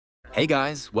Hey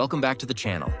guys, welcome back to the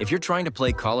channel. If you're trying to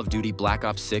play Call of Duty Black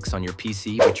Ops 6 on your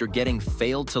PC but you're getting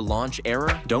failed to launch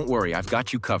error, don't worry, I've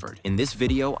got you covered. In this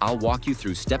video, I'll walk you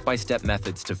through step-by-step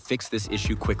methods to fix this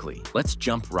issue quickly. Let's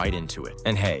jump right into it.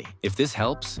 And hey, if this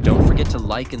helps, don't forget to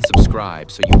like and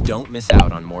subscribe so you don't miss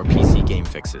out on more PC game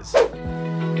fixes.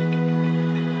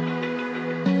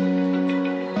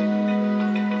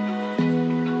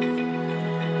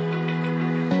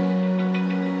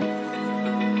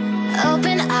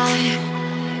 Open eye,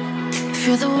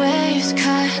 feel the waves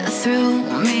cut through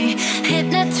me,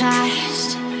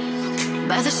 hypnotized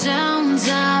by the sounds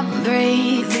I'm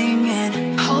breathing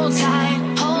in. Hold tight,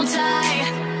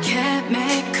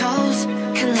 chemicals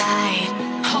collide.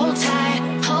 Hold tight,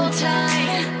 hold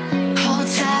tight, hold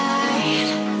tight.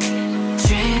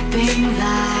 Dripping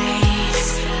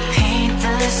lights paint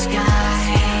the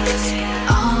skies,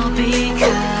 all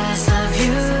because of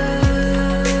you.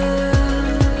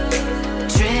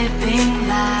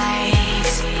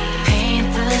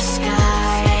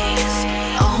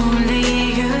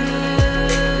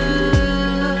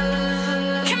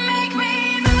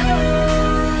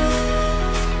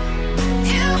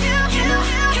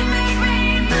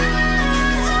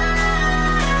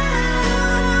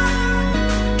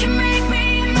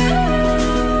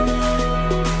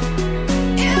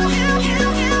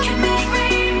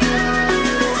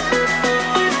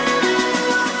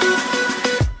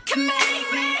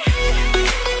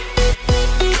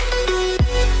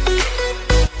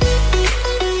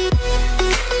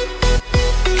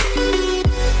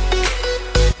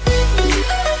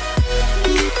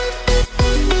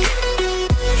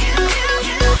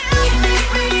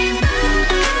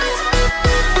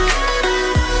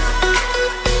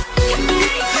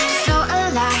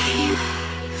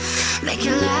 Make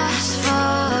it last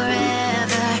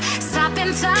forever. Stop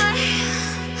in time.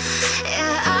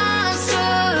 Yeah, I'm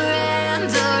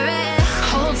surrendering.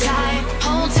 Hold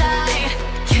tight,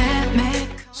 can't make.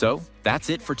 So, that's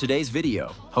it for today's video.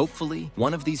 Hopefully,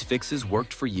 one of these fixes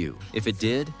worked for you. If it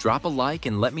did, drop a like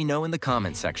and let me know in the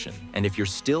comment section. And if you're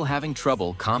still having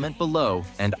trouble, comment below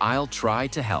and I'll try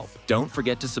to help. Don't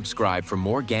forget to subscribe for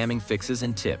more gaming fixes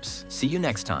and tips. See you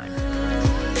next time.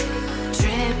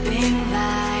 Dripping